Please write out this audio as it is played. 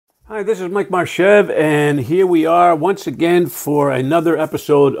Hi, this is Mike Marshev, and here we are once again for another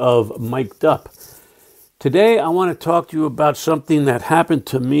episode of Mic'd Up. Today, I want to talk to you about something that happened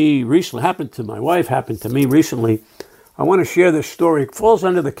to me recently, happened to my wife, happened to me recently. I want to share this story. It falls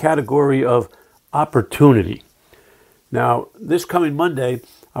under the category of opportunity. Now, this coming Monday,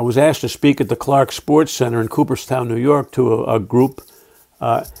 I was asked to speak at the Clark Sports Center in Cooperstown, New York, to a group.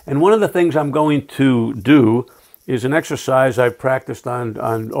 And one of the things I'm going to do is an exercise I've practiced on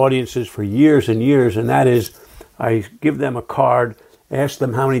audiences for years and years, and that is I give them a card, ask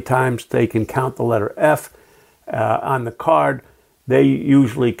them how many times they can count the letter F on the card. They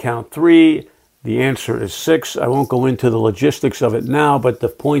usually count 3. The answer is 6. I won't go into the logistics of it now, but the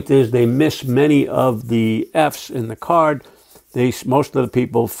point is they miss many of the F's in the card. Most of the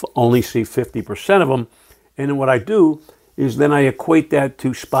people only see 50% of them, and what I do is then I equate that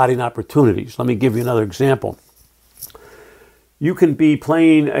to spotting opportunities. Let me give you another example. You can be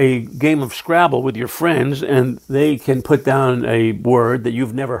playing a game of Scrabble with your friends, and they can put down a word that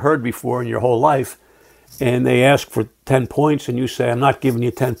you've never heard before in your whole life, and they ask for 10 points, and you say, I'm not giving you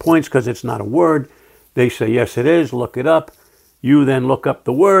 10 points because it's not a word. They say, yes, it is. Look it up. You then look up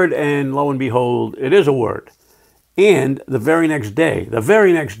the word, and lo and behold, it is a word. And the very next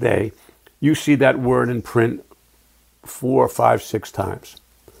day, you see that word in print 4, 5, 6 times.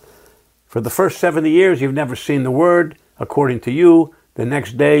 For the first 70 years, you've never seen the word. According to you, the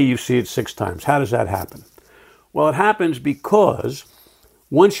next day you see it 6 times. How does that happen? Well, it happens because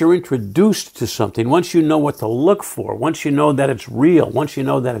once you're introduced to something, once you know what to look for, once you know that it's real, once you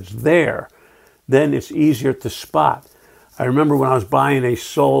know that it's there, then it's easier to spot. I remember when I was buying a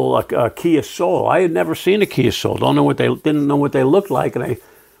Kia Soul. I had never seen a Kia Soul. Didn't know what they looked like, and I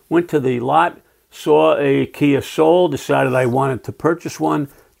went to the lot, saw a Kia Soul, decided I wanted to purchase one.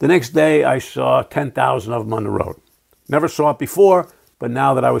 The next day, I saw 10,000 of them on the road. Never saw it before, but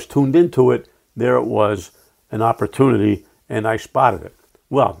now that I was tuned into it, there it was, an opportunity, and I spotted it.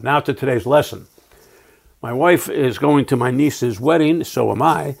 Well, now to today's lesson. My wife is going to my niece's wedding, so am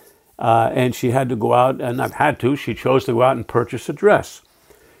I, and she had to go out, and not had to, she chose to go out and purchase a dress.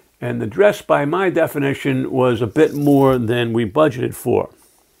 And the dress, by my definition, was a bit more than we budgeted for.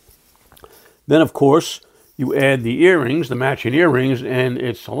 Then, of course, you add the earrings, the matching earrings, and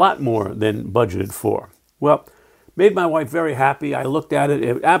it's a lot more than budgeted for. Well, made my wife very happy. I looked at it.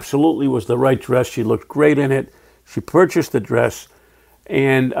 It absolutely was the right dress. She looked great in it. She purchased the dress,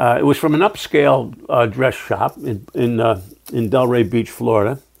 and it was from an upscale dress shop in Delray Beach,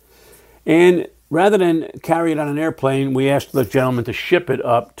 Florida. And rather than carry it on an airplane, we asked the gentleman to ship it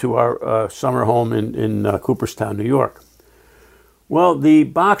up to our summer home in Cooperstown, New York. Well, the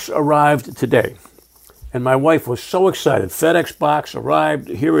box arrived today, and my wife was so excited. FedEx box arrived.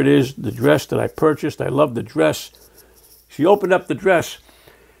 Here it is, the dress that I purchased. I love the dress. She opened up the dress,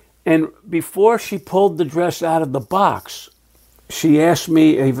 and before she pulled the dress out of the box, she asked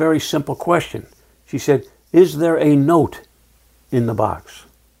me a very simple question. She said, is there a note in the box?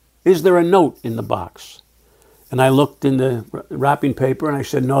 Is there a note in the box? And I looked in the wrapping paper, and I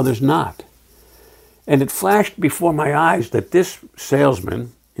said, no, there's not. And it flashed before my eyes that this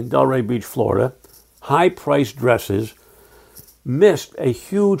salesman in Delray Beach, Florida, high-priced dresses, missed a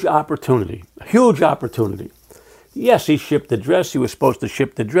huge opportunity. A huge opportunity. Yes, he shipped the dress. He was supposed to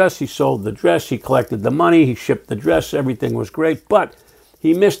ship the dress. He sold the dress. He collected the money. He shipped the dress. Everything was great. But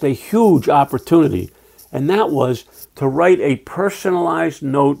he missed a huge opportunity, and that was to write a personalized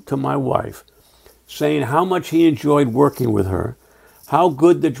note to my wife saying how much he enjoyed working with her, how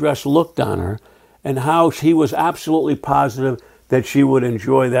good the dress looked on her, and how he was absolutely positive that she would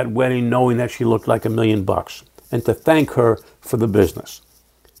enjoy that wedding knowing that she looked like $1 million, and to thank her for the business.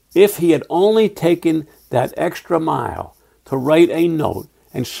 If he had only taken that extra mile to write a note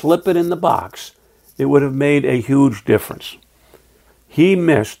and slip it in the box, it would have made a huge difference. He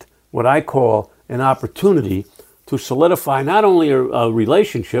missed what I call an opportunity to solidify not only a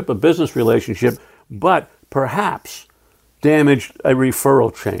relationship, a business relationship, but perhaps damaged a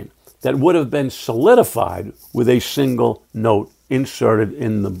referral chain that would have been solidified with a single note inserted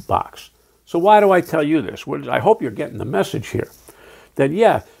in the box. So why do I tell you this? I hope you're getting the message here. That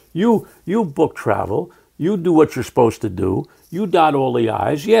yeah, you book travel, you do what you're supposed to do, you dot all the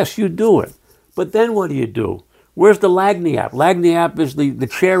I's, yes, you do it. But then what do? Where's the Lagniappe? Lagniappe is the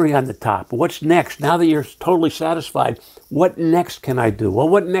cherry on the top. What's next? Now that you're totally satisfied, what next can I do? Well,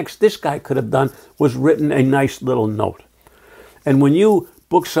 what next this guy could have done was written a nice little note. And when you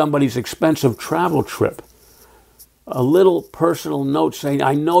book somebody's expensive travel trip, a little personal note saying,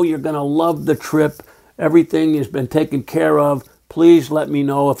 I know you're going to love the trip, everything has been taken care of, Please let me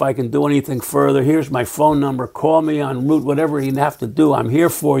know if I can do anything further. Here's my phone number. Call me en route, whatever you have to do. I'm here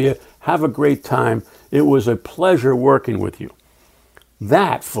for you. Have a great time. It was a pleasure working with you.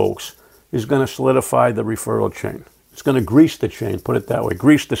 That, folks, is going to solidify the referral chain. It's going to grease the chain, put it that way.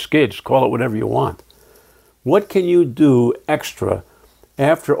 Grease the skids, call it whatever you want. What can you do extra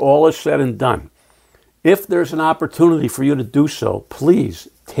after all is said and done? If there's an opportunity for you to do so, please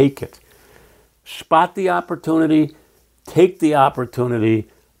take it. Spot the opportunity, take the opportunity,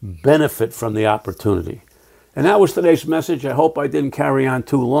 benefit from the opportunity. And that was today's message. I hope I didn't carry on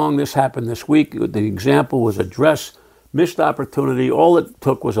too long. This happened this week. The example was a dress, missed opportunity. All it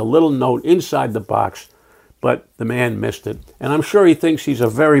took was a little note inside the box, but the man missed it. And I'm sure he thinks he's a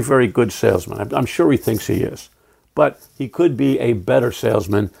very, very good salesman. I'm sure he thinks he is. But he could be a better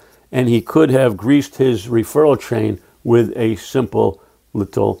salesman, and he could have greased his referral chain with a simple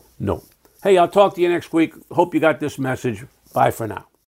little note. Hey, I'll talk to you next week. Hope you got this message. Bye for now.